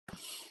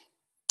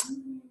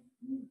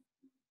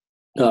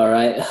All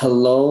right.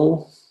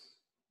 Hello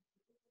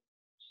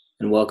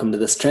and welcome to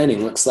this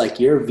training. Looks like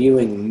you're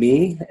viewing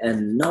me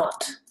and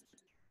not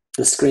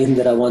the screen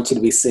that I want you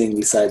to be seeing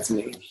besides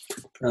me.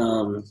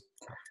 Um,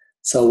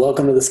 so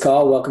welcome to this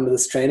call. Welcome to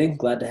this training.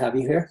 Glad to have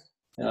you here.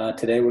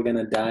 Today we're going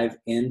to dive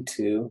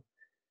into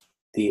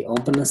the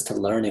openness to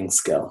learning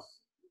skill.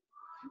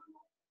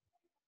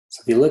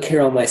 So if you look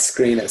here on my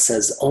screen, it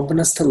says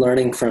openness to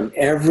learning from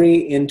every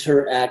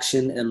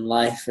interaction and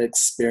life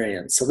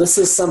experience. So this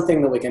is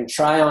something that we can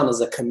try on as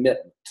a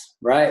commitment,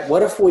 right?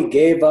 What if we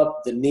gave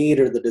up the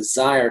need or the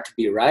desire to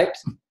be right?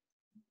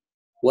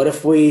 What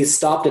if we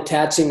stopped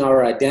attaching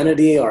our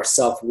identity, our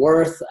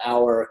self-worth,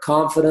 our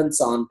confidence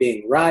on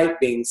being right,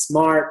 being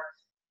smart,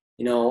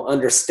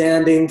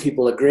 understanding,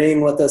 people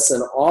agreeing with us,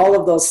 and all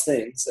of those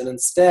things, and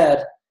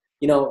instead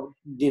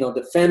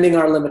defending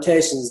our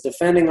limitations,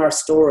 defending our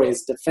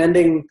stories,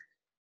 defending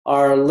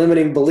our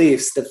limiting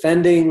beliefs,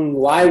 defending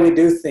why we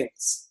do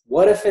things.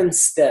 What if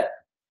instead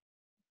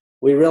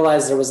we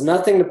realized there was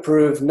nothing to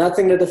prove,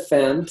 nothing to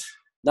defend,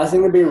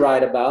 nothing to be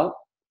right about,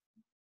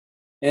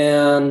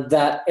 and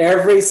that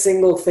every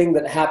single thing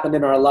that happened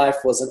in our life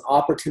was an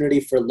opportunity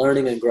for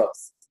learning and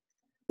growth?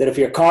 That if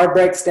your car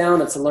breaks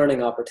down, it's a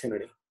learning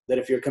opportunity. That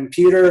if your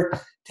computer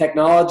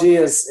technology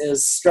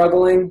is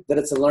struggling, that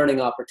it's a learning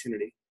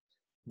opportunity.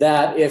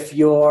 That if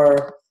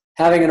you're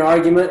having an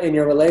argument in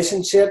your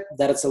relationship,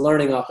 that it's a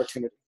learning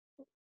opportunity.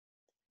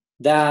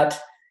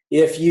 That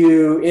if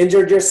you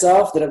injured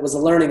yourself, that it was a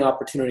learning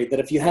opportunity.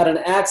 That if you had an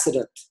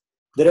accident,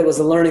 that it was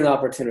a learning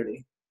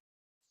opportunity.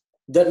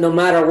 That no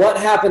matter what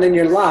happened in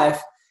your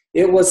life,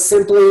 it was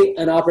simply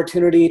an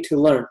opportunity to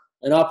learn,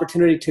 an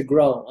opportunity to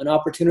grow, an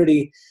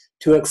opportunity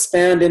to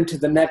expand into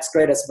the next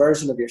greatest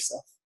version of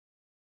yourself.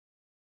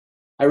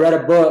 I read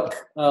a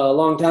book a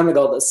long time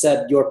ago that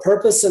said, your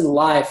purpose in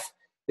life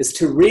is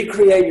to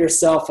recreate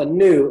yourself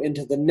anew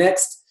into the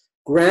next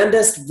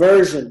grandest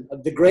version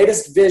of the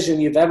greatest vision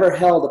you've ever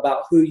held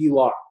about who you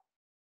are.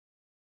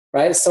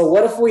 Right? So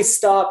what if we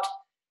stopped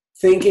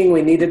thinking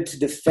we needed to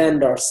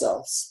defend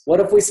ourselves? What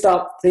if we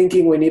stopped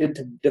thinking we needed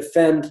to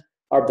defend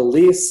our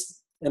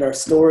beliefs and our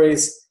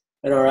stories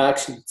and our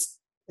actions?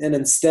 And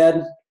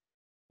instead,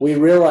 we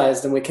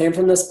realized and we came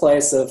from this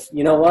place of,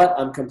 you know what?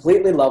 I'm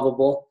completely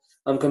lovable.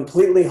 I'm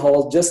completely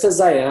whole just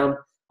as I am.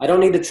 I don't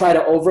need to try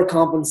to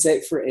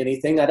overcompensate for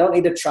anything. I don't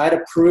need to try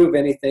to prove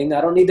anything.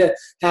 I don't need to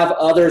have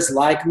others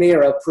like me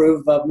or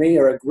approve of me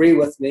or agree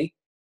with me.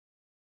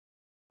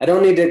 I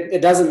don't need to,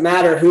 it doesn't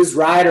matter who's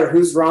right or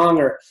who's wrong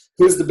or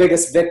who's the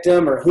biggest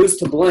victim or who's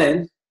to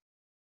blame.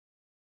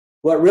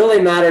 What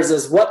really matters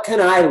is what can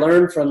I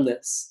learn from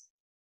this,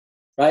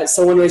 right?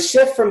 So when we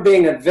shift from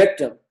being a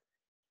victim,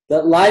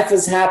 that life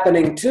is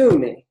happening to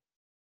me,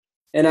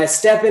 and I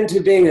step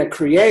into being a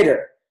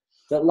creator,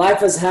 that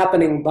life is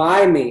happening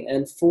by me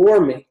and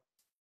for me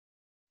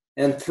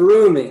and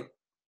through me.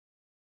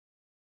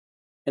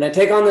 And I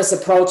take on this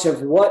approach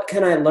of what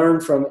can I learn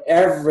from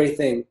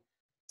everything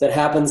that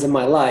happens in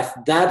my life.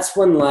 That's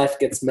when life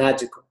gets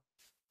magical.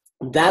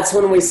 That's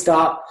when we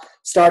start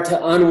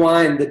to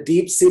unwind the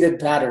deep-seated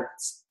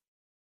patterns.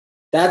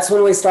 That's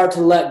when we start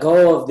to let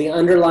go of the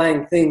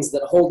underlying things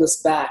that hold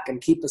us back and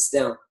keep us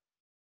down.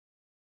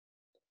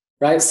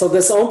 Right? So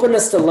this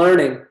openness to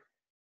learning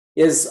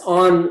is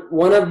on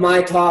one of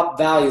my top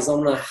values,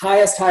 on my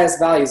highest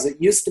values. It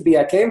used to be,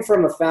 I came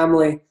from a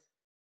family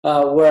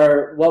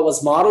where what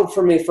was modeled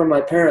for me from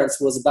my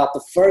parents was about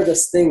the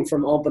furthest thing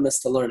from openness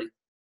to learning.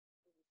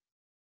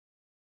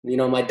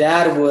 My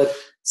dad would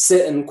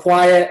sit in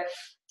quiet,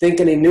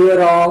 thinking he knew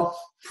it all,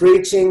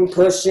 preaching,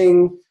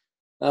 pushing,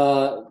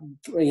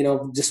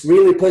 just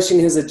really pushing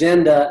his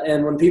agenda.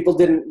 And when people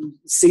didn't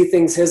see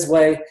things his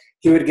way,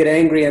 he would get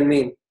angry and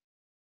mean.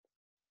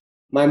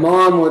 My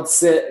mom would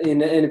sit,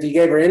 and if you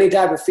gave her any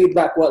type of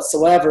feedback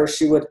whatsoever,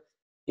 she would,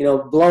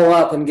 blow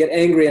up and get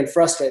angry and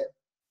frustrated.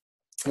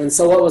 And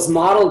so what was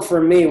modeled for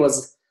me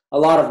was a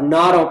lot of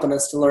not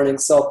openness to learning.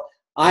 So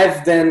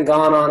I've then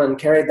gone on and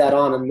carried that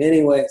on in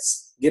many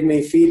ways. Give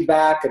me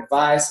feedback,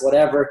 advice,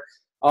 whatever.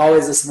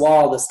 Always this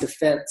wall, this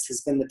defense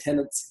has been the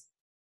tendency.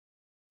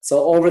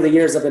 So over the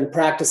years, I've been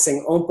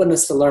practicing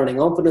openness to learning,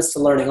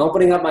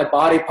 opening up my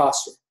body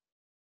posture,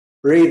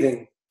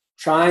 breathing,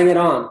 trying it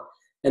on.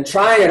 And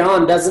trying it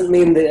on doesn't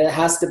mean that it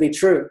has to be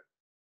true,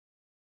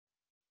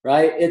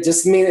 right? It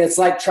just means it's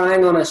like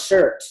trying on a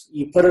shirt.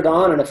 You put it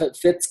on, and if it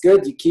fits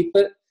good, you keep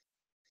it.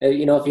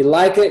 If you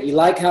like it, you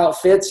like how it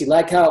fits, you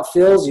like how it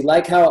feels, you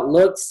like how it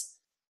looks,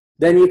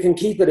 then you can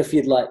keep it if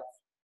you'd like.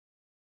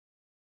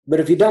 But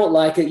if you don't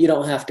like it, you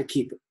don't have to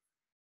keep it,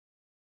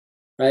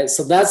 right?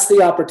 So that's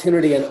the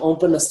opportunity and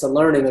openness to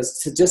learning, is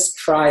to just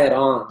try it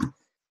on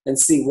and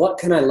see, what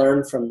can I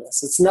learn from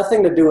this? It's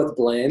nothing to do with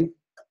blame.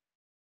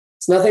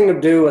 It's nothing to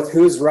do with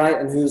who's right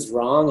and who's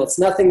wrong. It's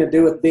nothing to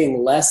do with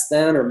being less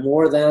than or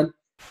more than.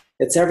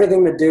 It's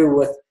everything to do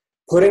with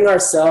putting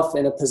ourselves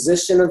in a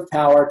position of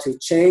power to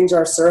change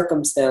our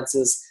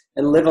circumstances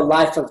and live a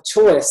life of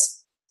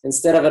choice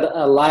instead of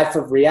a life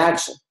of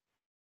reaction.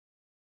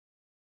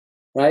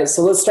 Right?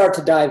 So let's start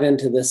to dive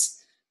into this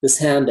this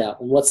handout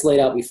and what's laid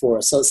out before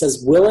us. So it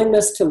says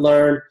willingness to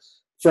learn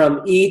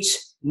from each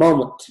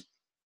moment,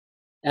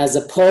 as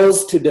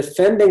opposed to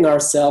defending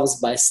ourselves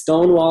by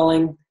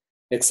stonewalling,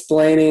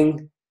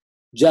 explaining,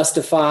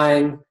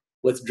 justifying,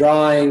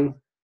 withdrawing,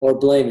 or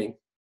blaming.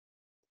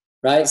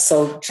 Right?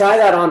 So try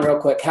that on real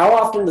quick. How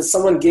often does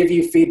someone give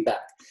you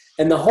feedback?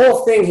 And the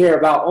whole thing here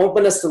about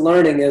openness to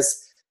learning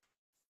is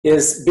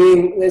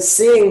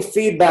seeing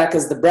feedback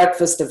as the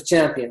breakfast of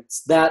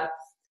champions. That,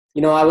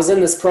 I was in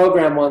this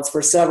program once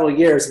for several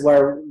years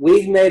where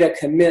we made a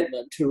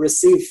commitment to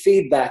receive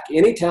feedback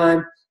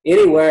anytime,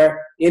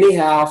 anywhere,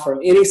 anyhow, from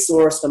any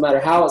source, no matter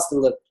how it's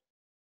delivered.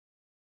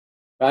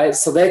 Right?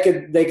 So they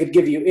could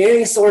give you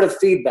any sort of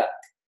feedback.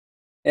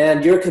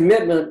 And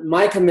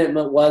my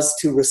commitment was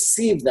to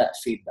receive that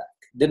feedback.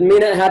 Didn't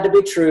mean it had to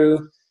be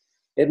true.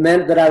 It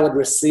meant that I would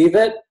receive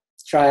it,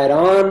 try it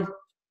on,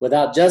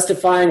 without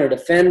justifying or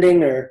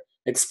defending or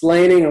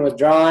explaining or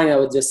withdrawing. I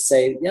would just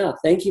say, yeah,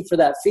 thank you for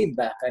that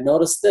feedback. I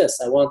noticed this.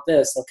 I want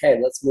this. Okay,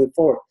 let's move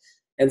forward.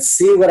 And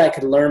see what I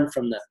could learn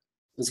from that.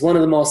 It was one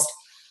of the most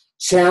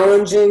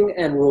challenging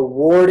and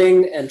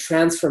rewarding and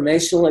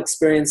transformational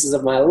experiences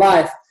of my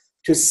life,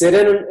 to sit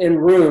in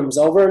rooms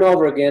over and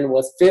over again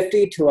with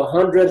 50 to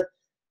 100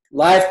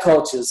 life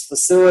coaches,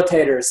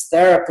 facilitators,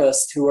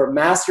 therapists who are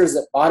masters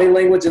at body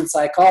language and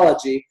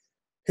psychology,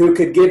 who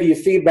could give you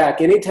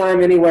feedback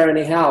anytime, anywhere,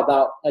 anyhow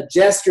about a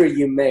gesture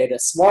you made, a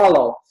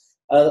swallow,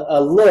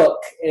 a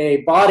look,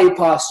 a body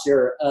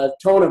posture, a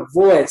tone of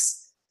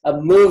voice,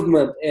 a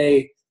movement,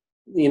 anything.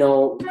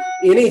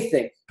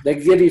 They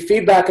could give you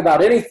feedback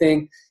about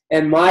anything.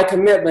 And my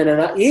commitment,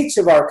 and each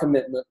of our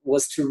commitment,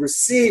 was to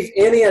receive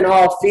any and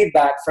all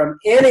feedback from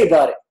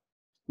anybody,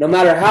 no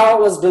matter how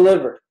it was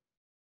delivered.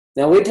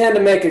 Now, we tend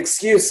to make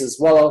excuses.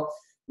 Well,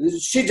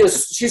 she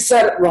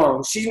said it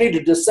wrong. She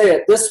needed to say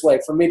it this way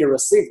for me to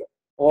receive it.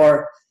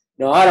 Or,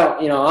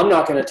 I'm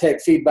not going to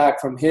take feedback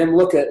from him.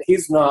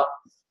 He's not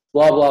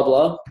blah, blah,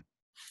 blah.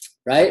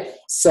 Right?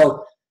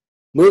 So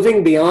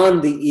moving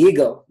beyond the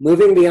ego,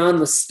 moving beyond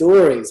the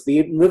stories,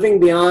 moving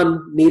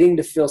beyond needing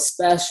to feel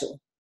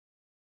special.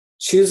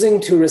 Choosing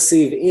to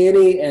receive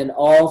any and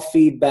all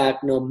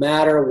feedback, no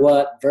matter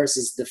what,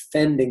 versus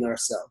defending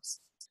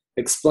ourselves,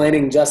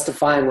 explaining,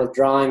 justifying,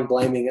 withdrawing,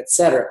 blaming,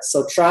 etc.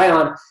 So try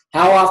on,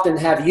 how often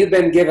have you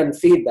been given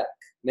feedback?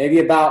 Maybe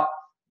about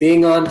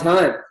being on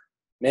time,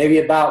 maybe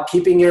about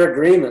keeping your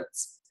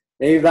agreements,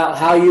 maybe about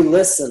how you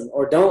listen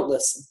or don't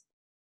listen,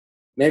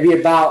 maybe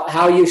about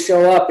how you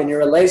show up in your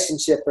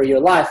relationship or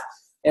your life.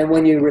 And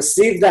when you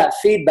receive that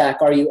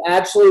feedback, are you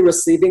actually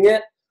receiving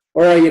it?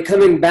 Or are you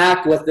coming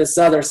back with this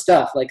other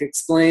stuff, like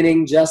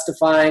explaining,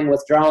 justifying,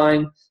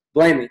 withdrawing,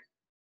 blaming,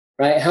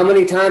 right? How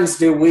many times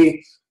do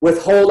we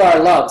withhold our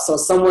love? So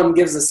someone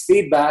gives us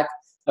feedback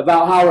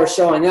about how we're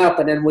showing up,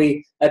 and then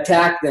we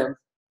attack them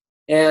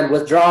and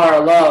withdraw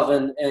our love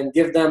and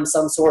give them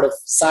some sort of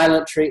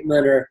silent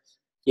treatment or,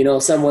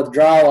 some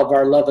withdrawal of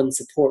our love and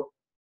support,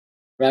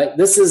 right?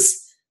 This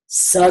is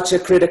such a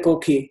critical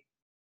key.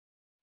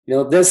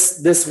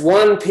 This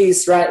one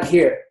piece right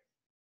here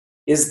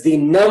is the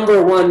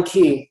number one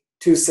key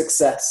to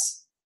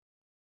success.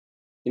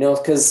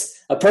 Because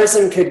a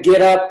person could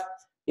get up,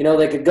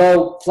 they could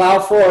go plow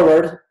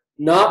forward,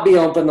 not be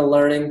open to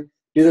learning,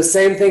 do the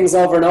same things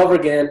over and over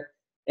again,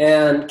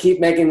 and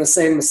keep making the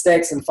same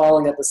mistakes and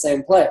falling at the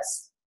same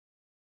place.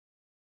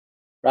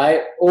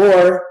 Right?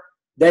 Or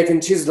they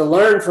can choose to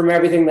learn from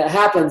everything that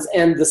happens,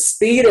 and the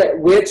speed at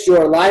which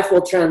your life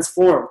will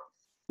transform,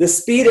 the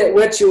speed at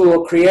which you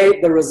will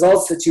create the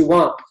results that you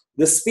want,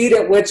 the speed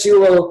at which you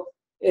will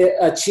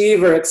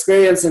achieve or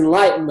experience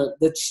enlightenment,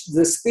 the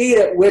speed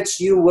at which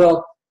you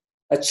will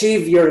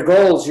achieve your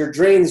goals, your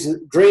dreams,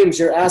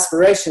 your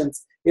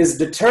aspirations, is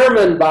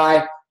determined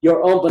by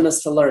your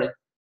openness to learning.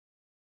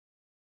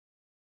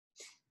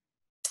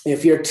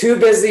 If you're too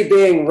busy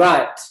being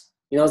right,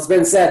 it's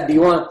been said,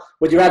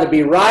 would you rather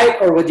be right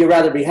or would you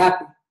rather be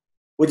happy?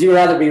 Would you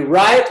rather be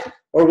right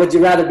or would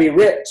you rather be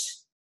rich?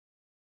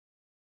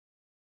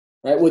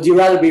 Right? Would you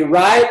rather be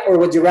right or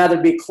would you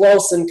rather be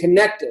close and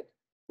connected?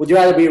 Would you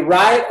rather be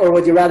right or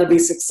would you rather be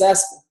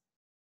successful?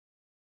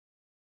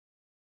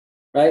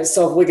 Right?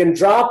 So if we can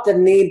drop the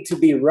need to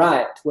be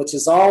right, which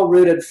is all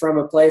rooted from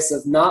a place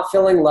of not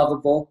feeling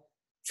lovable,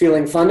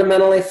 feeling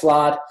fundamentally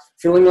flawed,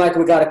 feeling like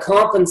we got to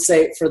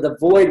compensate for the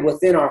void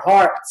within our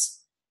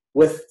hearts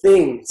with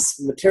things,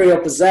 material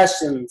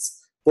possessions,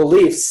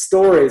 beliefs,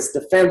 stories,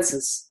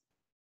 defenses,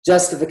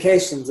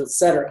 justifications,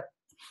 etc.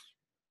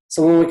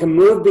 So when we can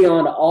move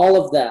beyond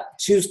all of that,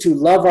 choose to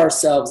love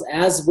ourselves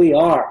as we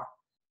are,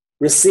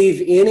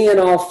 receive any and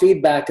all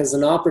feedback as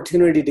an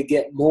opportunity to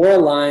get more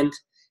aligned,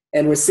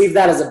 and receive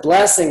that as a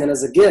blessing and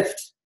as a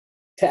gift,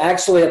 to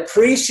actually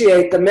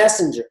appreciate the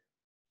messenger.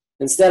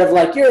 Instead of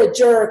like, you're a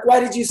jerk, why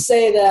did you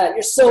say that?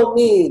 You're so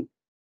mean.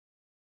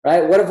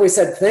 Right? What if we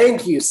said,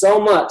 thank you so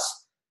much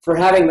for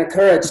having the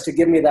courage to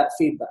give me that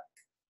feedback.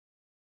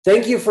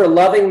 Thank you for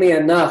loving me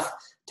enough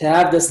to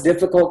have this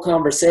difficult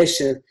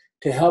conversation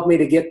to help me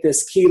to get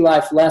this key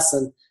life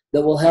lesson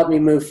that will help me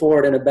move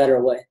forward in a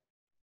better way.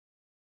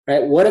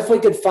 right? What if we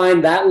could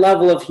find that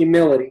level of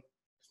humility?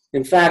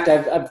 In fact,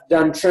 I've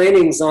done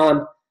trainings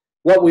on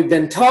what we've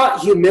been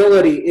taught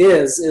humility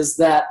is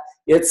that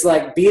it's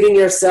like beating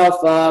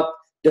yourself up,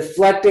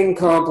 deflecting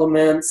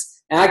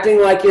compliments,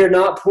 acting like you're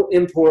not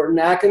important,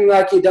 acting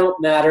like you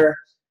don't matter,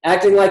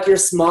 acting like you're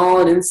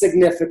small and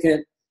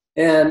insignificant,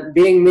 and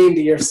being mean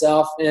to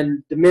yourself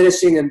and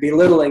diminishing and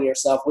belittling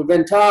yourself. We've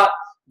been taught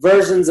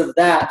versions of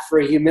that for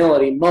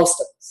humility, most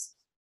of us.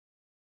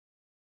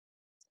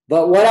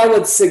 But what I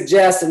would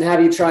suggest and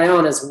have you try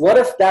on is, what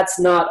if that's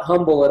not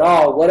humble at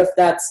all? What if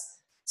that's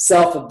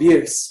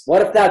self-abuse?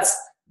 What if that's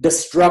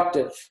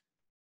destructive?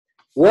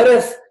 What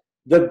if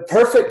the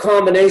perfect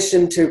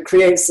combination to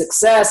create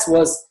success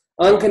was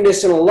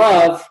unconditional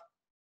love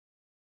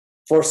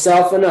for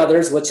self and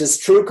others, which is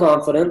true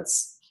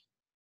confidence,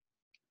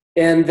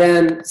 and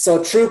then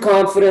so true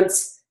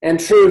confidence and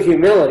true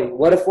humility?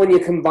 What if when you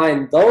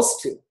combine those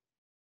two,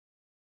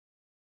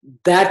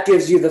 that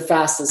gives you the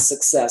fastest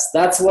success?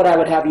 That's what I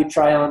would have you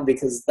try on,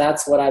 because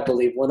that's what I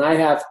believe. When I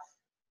have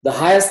the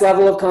highest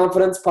level of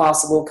confidence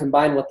possible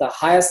combined with the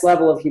highest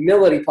level of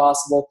humility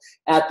possible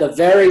at the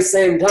very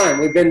same time.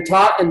 We've been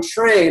taught and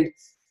trained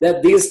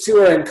that these two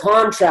are in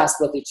contrast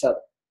with each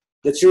other,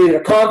 that you're either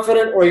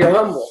confident or you're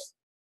humble.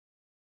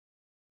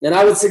 And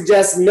I would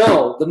suggest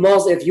no.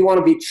 If you want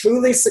to be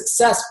truly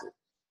successful,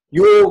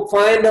 you will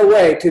find a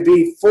way to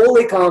be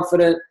fully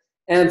confident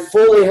and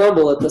fully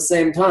humble at the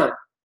same time.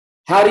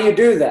 How do you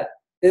do that?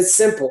 It's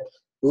simple.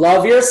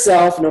 Love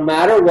yourself no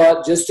matter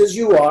what, just as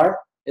you are,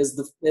 is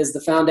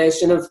the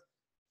foundation of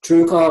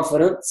true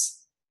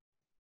confidence.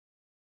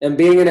 And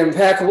being in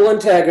impeccable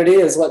integrity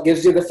is what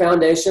gives you the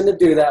foundation to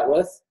do that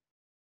with.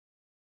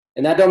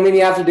 And that don't mean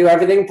you have to do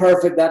everything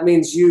perfect. That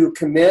means you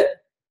commit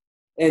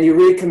and you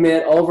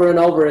recommit over and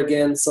over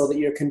again so that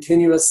you're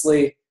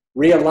continuously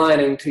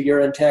realigning to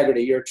your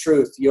integrity, your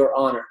truth, your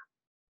honor.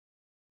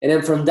 And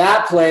then from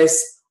that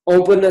place,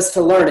 openness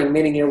to learning,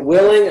 meaning you're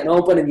willing and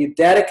open and you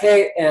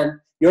dedicate and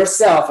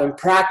yourself and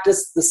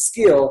practice the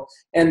skill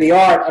and the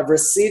art of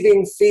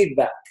receiving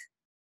feedback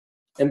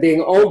and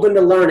being open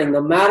to learning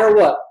no matter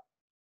what,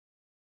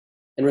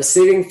 and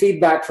receiving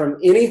feedback from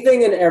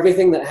anything and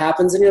everything that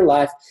happens in your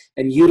life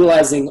and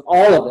utilizing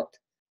all of it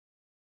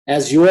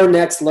as your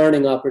next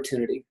learning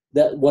opportunity.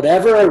 That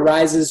whatever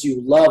arises,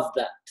 you love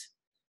that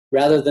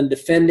rather than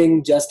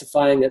defending,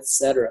 justifying,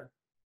 etc.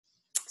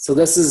 So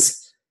this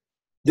is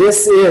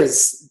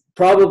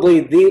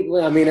probably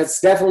it's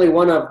definitely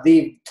one of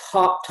the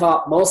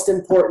top most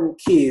important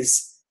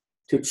keys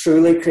to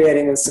truly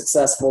creating a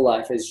successful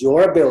life, is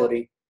your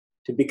ability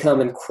to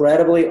become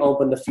incredibly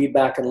open to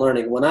feedback and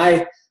learning. When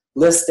I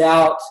list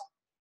out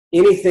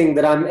anything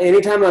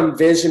anytime I'm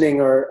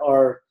visioning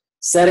or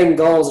setting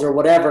goals or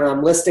whatever,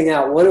 I'm listing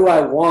out, what do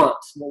I want?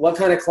 What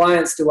kind of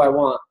clients do I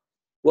want?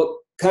 What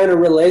kind of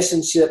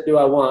relationship do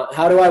I want?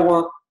 How do I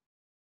want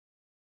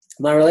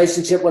my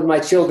relationship with my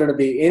children to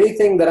be?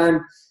 Anything that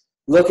I'm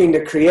looking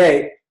to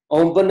create,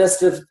 openness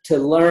to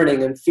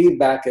learning and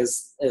feedback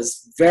is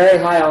very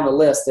high on the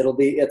list.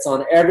 It's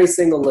on every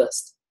single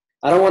list.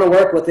 I don't want to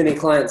work with any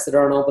clients that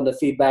aren't open to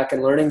feedback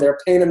and learning. They're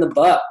a pain in the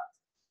butt.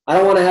 I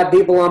don't want to have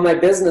people on my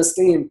business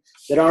team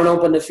that aren't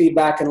open to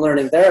feedback and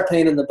learning. They're a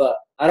pain in the butt.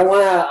 I don't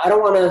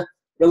want to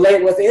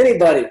relate with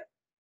anybody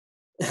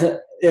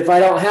if I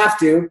don't have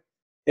to,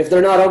 if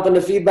they're not open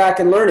to feedback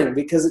and learning,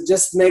 because it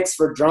just makes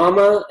for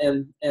drama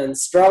and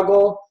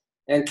struggle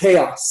and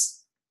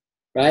chaos,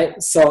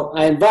 right? So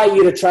I invite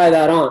you to try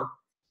that on.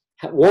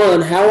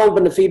 One, how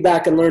open to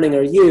feedback and learning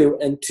are you?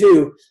 And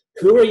two,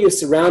 who are you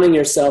surrounding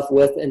yourself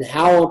with, and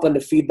how open to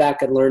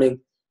feedback and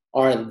learning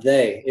are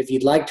they? If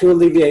you'd like to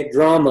alleviate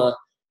drama,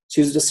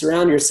 choose to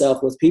surround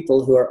yourself with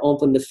people who are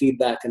open to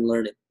feedback and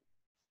learning.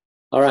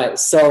 All right,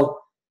 so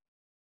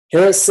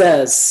here it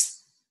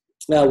says,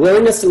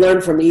 willingness to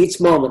learn from each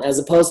moment, as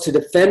opposed to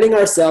defending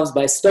ourselves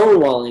by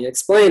stonewalling,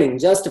 explaining,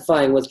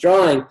 justifying,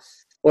 withdrawing,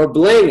 or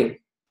blaming,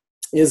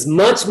 is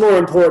much more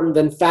important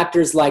than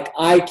factors like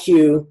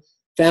IQ,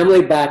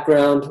 family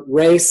background,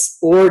 race,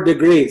 or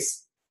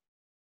degrees.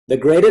 The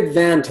great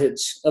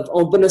advantage of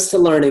openness to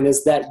learning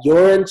is that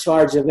you're in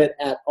charge of it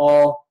at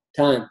all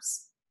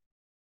times.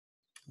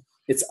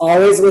 It's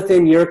always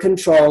within your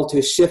control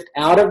to shift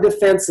out of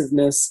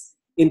defensiveness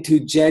into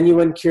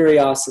genuine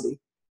curiosity.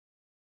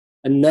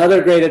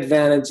 Another great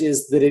advantage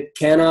is that it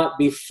cannot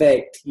be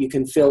faked. You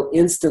can feel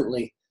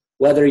instantly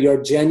whether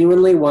you're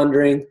genuinely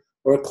wondering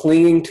or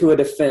clinging to a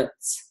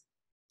defense.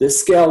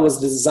 This skill was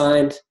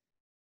designed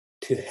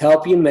to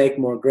help you make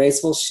more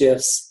graceful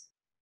shifts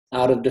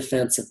out of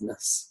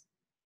defensiveness.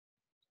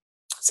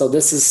 So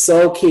this is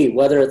so key,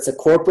 whether it's a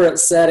corporate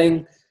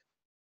setting,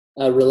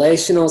 a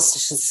relational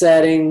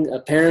setting, a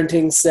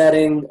parenting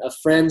setting, a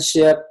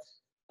friendship,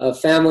 a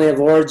family of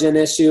origin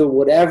issue,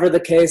 whatever the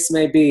case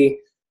may be.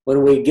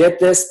 When we get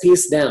this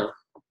piece down,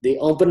 the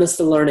openness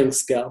to learning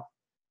skill,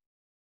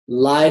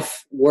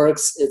 life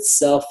works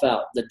itself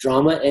out. The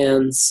drama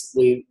ends.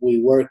 We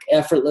work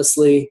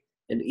effortlessly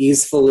and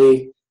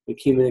easily. We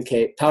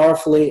communicate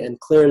powerfully and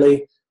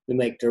clearly. We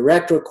make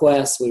direct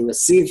requests. We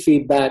receive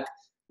feedback.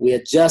 we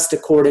adjust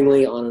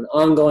accordingly on an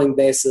ongoing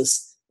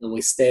basis, and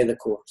we stay the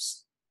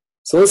course.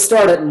 So let's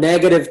start at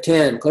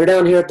 -10. Clear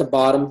down here at the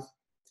bottom.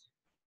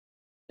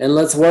 And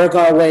let's work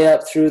our way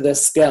up through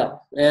this scale.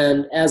 And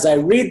as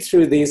I read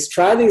through these,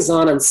 try these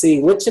on and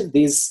see which of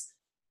these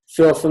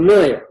feel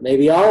familiar.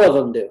 Maybe all of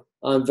them do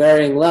on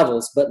varying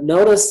levels. But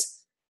notice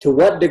to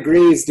what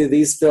degrees do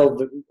these feel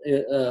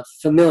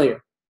familiar?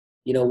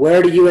 You know,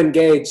 where do you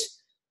engage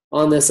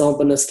on this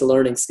openness to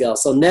learning scale?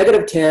 So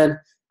 -10,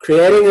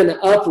 creating an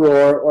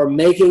uproar or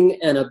making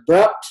an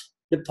abrupt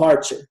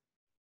departure.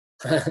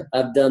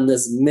 I've done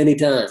this many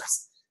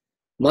times.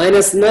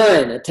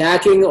 -9,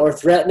 attacking or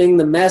threatening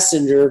the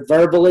messenger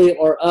verbally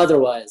or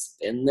otherwise.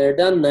 Been there,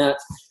 done that.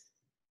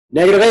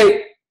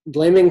 -8,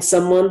 blaming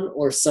someone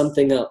or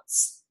something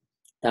else.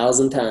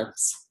 1,000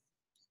 times.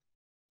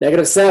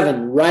 -7,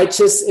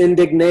 righteous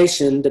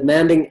indignation,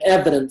 demanding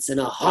evidence in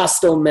a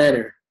hostile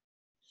manner.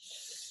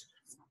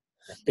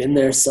 Been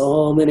there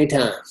so many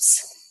times.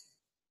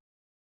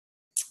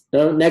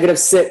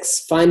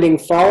 -6, finding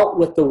fault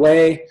with the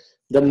way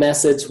the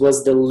message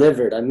was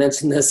delivered. I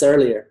mentioned this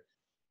earlier.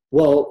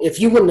 Well, if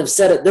you wouldn't have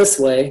said it this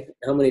way,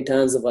 how many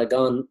times have I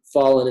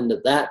fallen into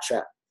that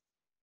trap?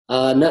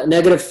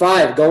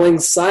 -5, going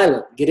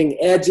silent, getting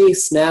edgy,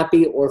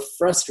 snappy, or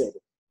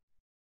frustrated.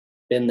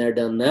 Been there,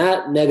 done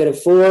that.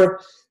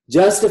 -4,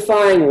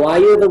 justifying why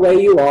you're the way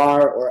you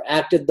are or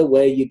acted the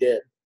way you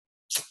did.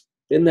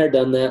 Been there,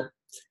 done that.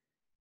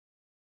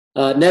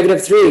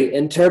 -3,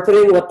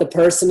 interpreting what the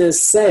person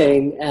is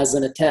saying as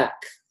an attack.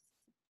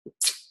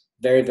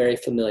 Very, very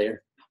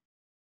familiar.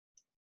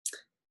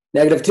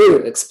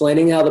 -2,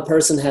 explaining how the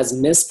person has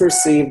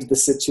misperceived the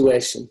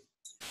situation.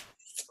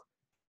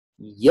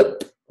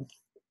 Yep.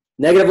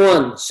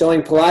 -1,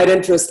 showing polite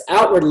interest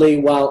outwardly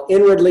while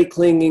inwardly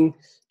clinging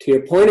to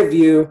your point of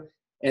view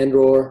and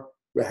or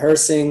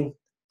rehearsing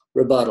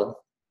rebuttal.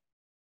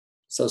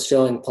 So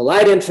showing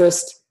polite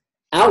interest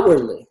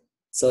outwardly.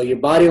 So your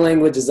body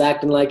language is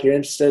acting like you're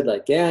interested,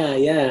 like,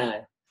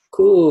 yeah,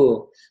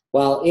 cool.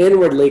 While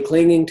inwardly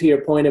clinging to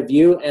your point of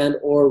view and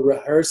or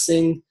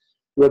rehearsing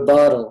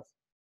rebuttal.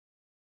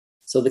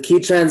 So the key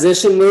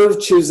transition move,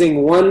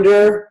 choosing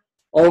wonder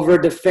over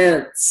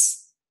defense,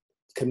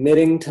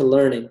 committing to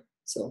learning.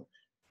 So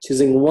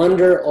choosing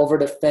wonder over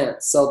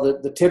defense. So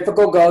the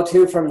typical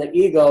go-to from the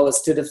ego is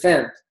to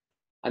defend.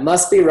 I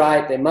must be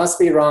right, they must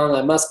be wrong,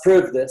 I must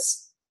prove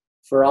this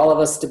for all of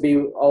us to be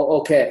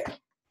okay,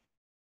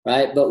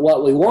 right? But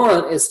what we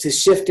want is to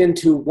shift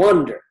into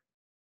wonder,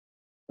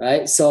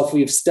 right? So if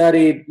we've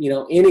studied,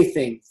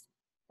 anything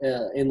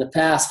in the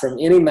past from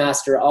any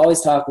master,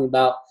 always talking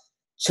about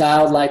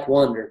childlike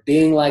wonder,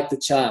 being like the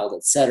child,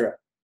 etc.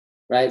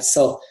 Right?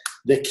 So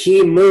the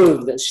key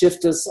move that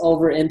shifts us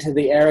over into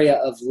the area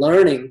of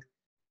learning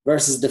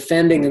versus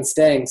defending and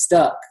staying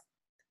stuck,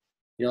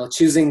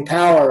 choosing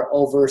power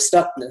over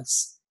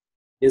stuckness,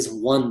 is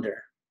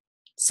wonder.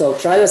 So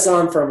try this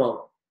on for a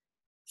moment.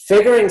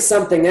 Figuring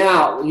something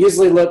out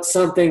usually looks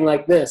something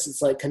like this.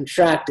 It's like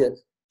contracted,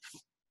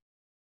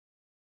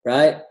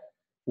 right?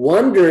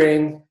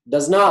 Wondering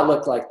does not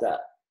look like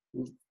that.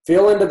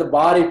 Feel into the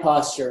body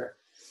posture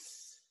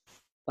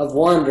of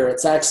wonder.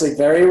 It's actually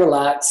very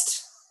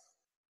relaxed,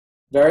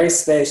 very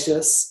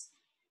spacious.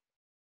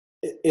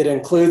 It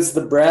includes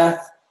the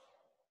breath.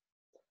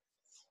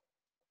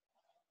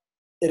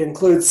 It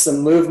includes some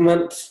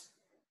movement.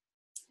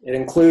 It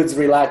includes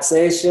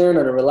relaxation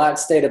and a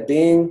relaxed state of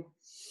being.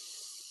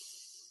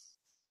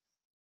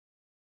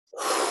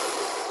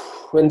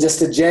 And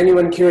just a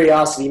genuine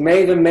curiosity. You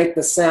may even make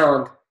the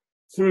sound,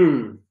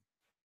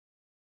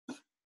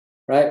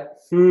 right?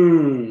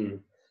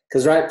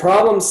 Because, right,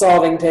 problem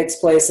solving takes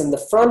place in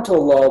the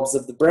frontal lobes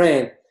of the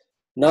brain,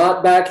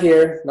 not back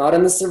here, not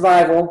in the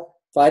survival,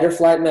 fight or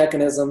flight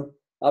mechanism,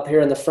 up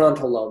here in the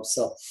frontal lobe.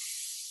 So,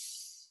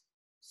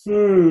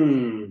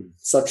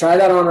 So try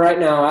that on right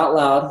now, out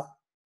loud.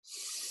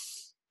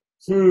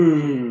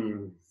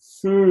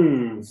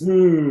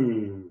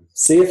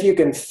 See if you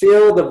can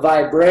feel the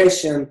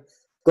vibration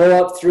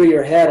go up through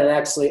your head and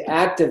actually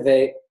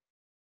activate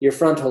your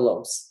frontal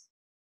lobes.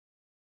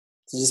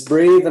 So just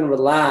breathe and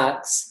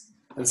relax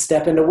and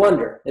step into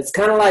wonder. It's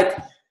kind of like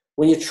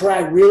when you try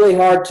really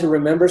hard to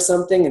remember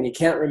something and you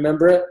can't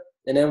remember it,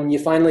 and then when you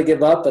finally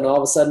give up and all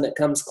of a sudden it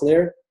comes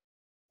clear.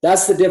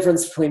 That's the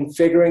difference between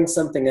figuring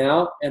something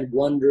out and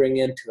wondering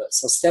into it.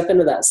 So step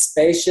into that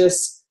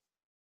spacious,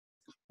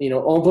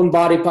 open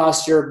body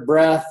posture,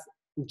 breath,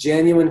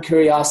 genuine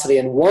curiosity,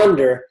 and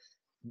wonder.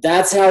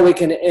 That's how we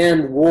can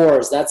end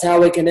wars. That's how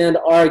we can end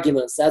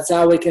arguments. That's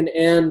how we can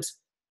end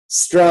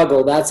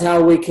struggle. That's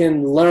how we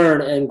can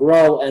learn and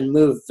grow and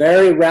move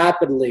very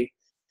rapidly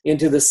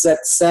into the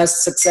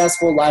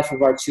successful life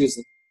of our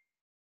choosing.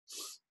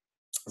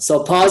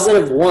 So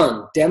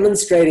 +1,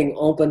 demonstrating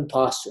open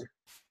posture.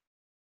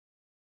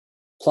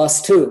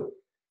 +2,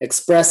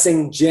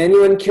 expressing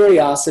genuine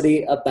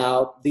curiosity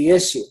about the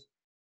issue.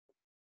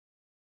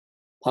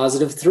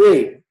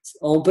 +3,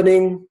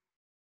 openly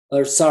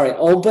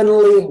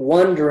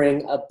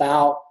wondering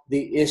about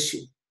the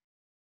issue.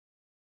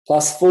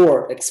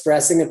 +4,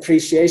 expressing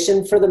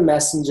appreciation for the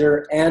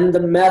messenger and the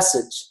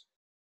message,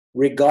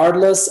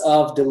 regardless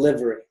of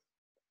delivery.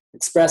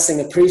 Expressing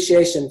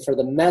appreciation for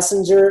the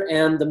messenger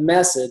and the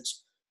message,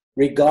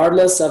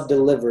 regardless of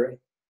delivery.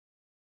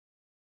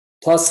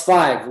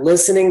 +5,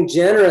 listening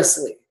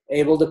generously,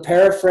 able to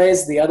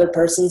paraphrase the other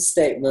person's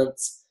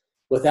statements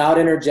without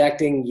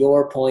interjecting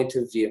your point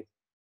of view.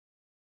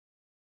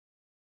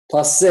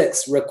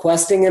 +6,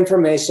 requesting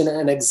information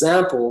and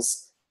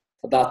examples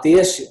about the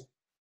issue.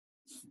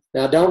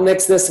 Now, don't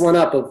mix this one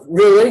up of,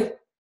 really?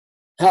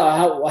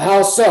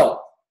 How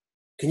so?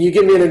 Can you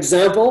give me an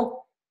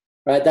example?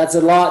 Right? That's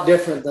a lot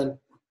different than,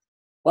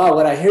 wow,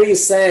 what I hear you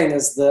saying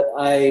is that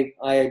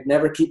I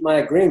never keep my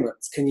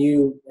agreements. Can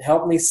you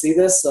help me see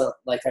this?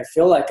 Like, I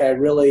feel like I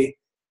really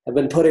have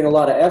been putting a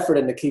lot of effort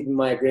into keeping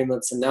my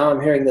agreements, and now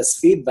I'm hearing this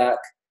feedback,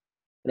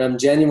 and I'm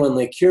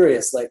genuinely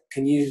curious. Like,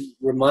 can you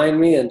remind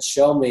me and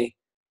show me,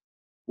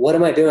 what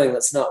am I doing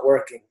that's not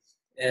working?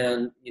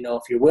 And,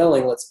 if you're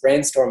willing, let's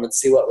brainstorm and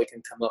see what we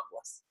can come up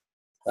with,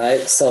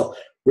 right? So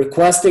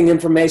requesting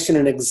information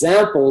and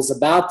examples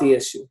about the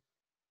issue.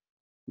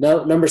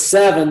 No, number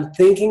 7,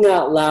 thinking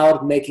out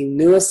loud, making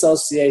new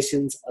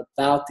associations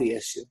about the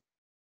issue.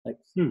 Like,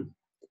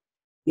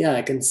 yeah,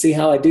 I can see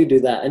how I do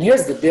that. And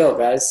here's the deal,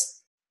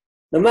 guys.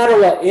 No matter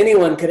what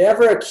anyone could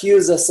ever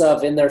accuse us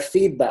of in their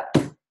feedback,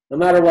 no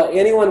matter what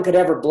anyone could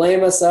ever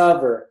blame us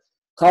of or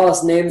call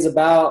us names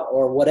about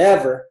or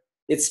whatever,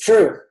 it's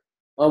true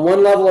on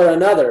one level or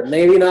another.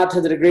 Maybe not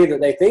to the degree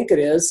that they think it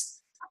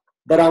is,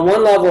 but on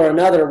one level or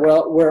another,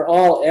 we're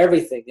all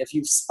everything. If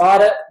you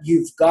spot it,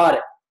 you've got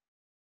it.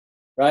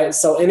 Right?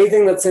 So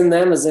anything that's in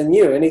them is in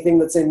you. Anything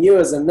that's in you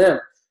is in them.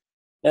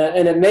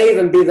 And it may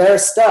even be their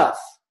stuff.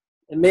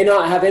 It may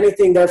not have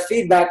anything, their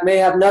feedback may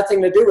have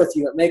nothing to do with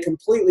you. It may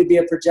completely be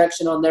a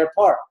projection on their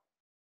part.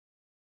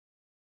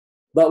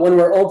 But when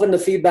we're open to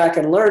feedback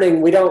and learning,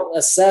 we don't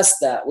assess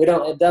that.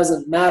 It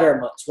doesn't matter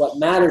much. What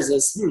matters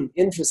is,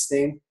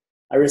 interesting,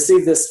 I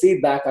received this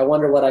feedback. I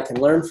wonder what I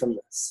can learn from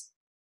this.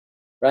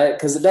 Right?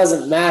 Because it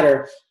doesn't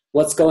matter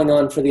what's going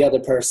on for the other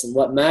person.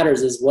 What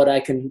matters is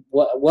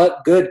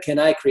what good can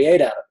I create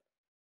out of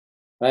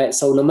it, right?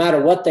 So no matter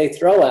what they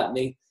throw at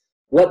me,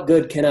 what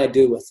good can I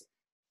do with it?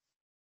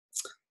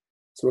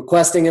 So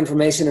requesting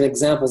information and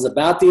examples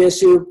about the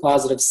issue.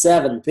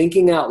 +7,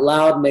 thinking out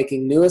loud,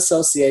 making new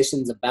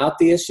associations about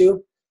the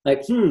issue.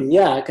 Like,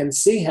 yeah, I can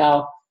see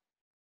how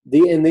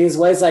in these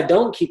ways I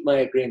don't keep my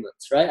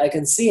agreements, right? I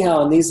can see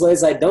how in these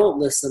ways I don't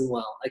listen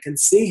well. I can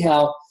see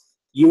how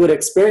you would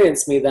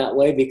experience me that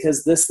way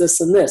because this,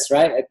 and this,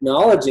 right?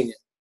 Acknowledging it,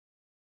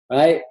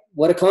 right?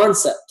 What a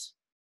concept.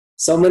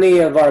 So many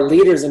of our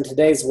leaders in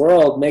today's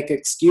world make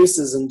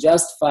excuses and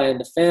justify and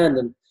defend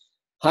and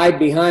hide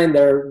behind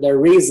their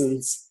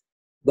reasons.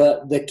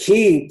 But the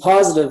key,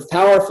 positive,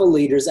 powerful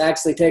leaders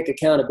actually take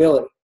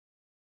accountability.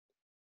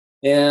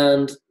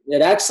 And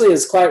it actually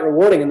is quite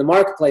rewarding in the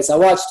marketplace. I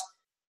watched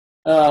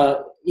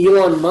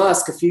Elon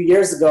Musk a few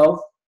years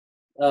ago.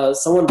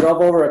 Someone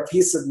drove over a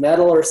piece of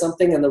metal or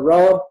something in the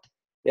road.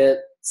 It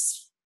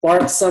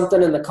sparked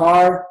something in the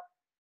car,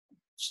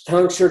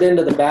 punctured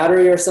into the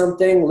battery or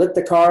something, lit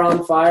the car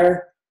on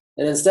fire.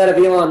 And instead of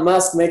Elon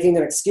Musk making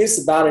an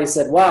excuse about it, he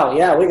said, wow,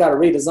 yeah, we got to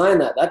redesign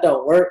that. That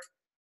don't work.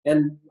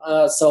 And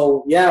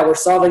so, yeah, we're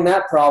solving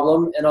that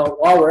problem. And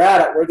while we're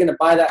at it, we're going to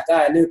buy that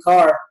guy a new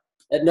car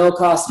at no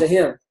cost to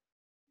him,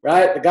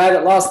 right? The guy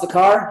that lost the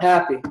car,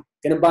 happy,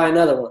 going to buy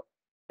another one.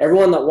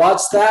 Everyone that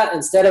watched that,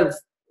 instead of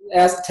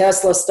as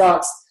Tesla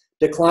stocks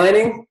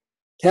declining,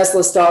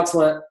 Tesla stocks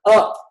went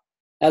up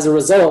as a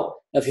result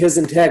of his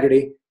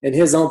integrity and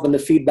his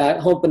openness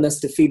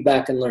to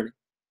feedback and learning.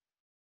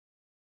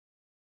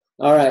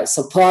 All right,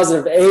 so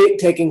 +8,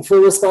 taking full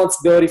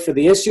responsibility for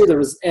the issue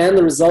and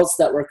the results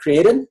that were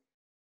created.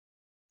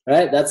 All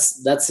right,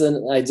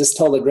 I just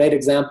told a great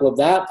example of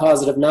that.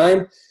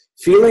 +9,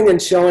 feeling and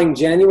showing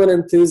genuine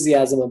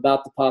enthusiasm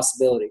about the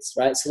possibilities.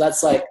 Right, so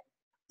that's like,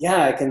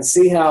 yeah, I can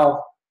see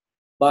how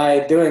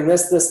by doing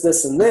this,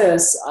 and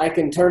this, I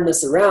can turn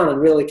this around and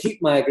really keep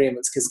my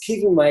agreements, because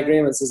keeping my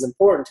agreements is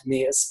important to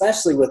me,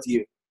 especially with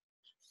you,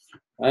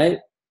 right?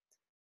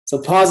 So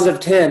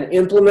 +10,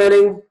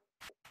 implementing,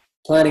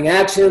 planning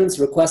actions,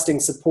 requesting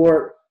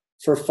support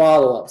for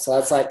follow-up. So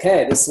that's like,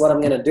 hey, this is what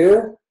I'm going to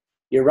do.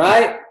 You're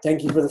right.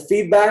 Thank you for the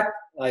feedback.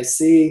 I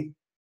see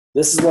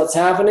this is what's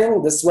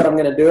happening. This is what I'm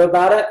going to do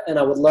about it, and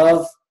I would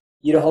love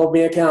you to hold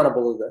me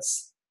accountable to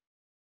this,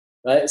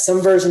 right?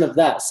 Some version of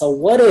that. So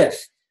what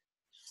if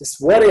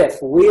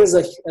we as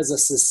a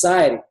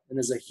society and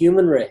as a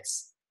human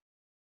race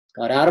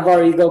got out of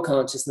our ego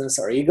consciousness,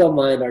 our ego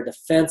mind, our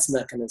defense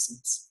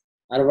mechanisms,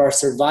 out of our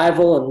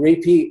survival and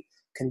repeat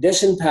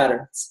conditioned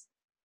patterns,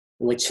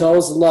 and we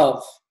chose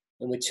love,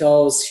 and we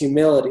chose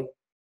humility,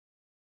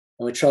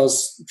 and we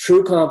chose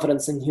true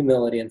confidence and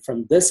humility, and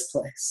from this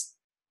place,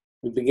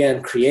 we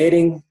began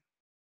creating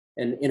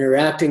and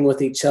interacting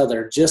with each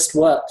other just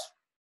what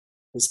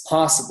is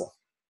possible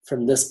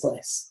from this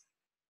place.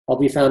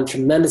 Hope you found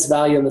tremendous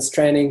value in this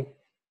training.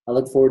 I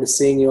look forward to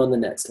seeing you on the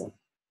next one.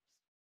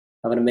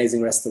 Have an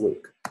amazing rest of the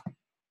week.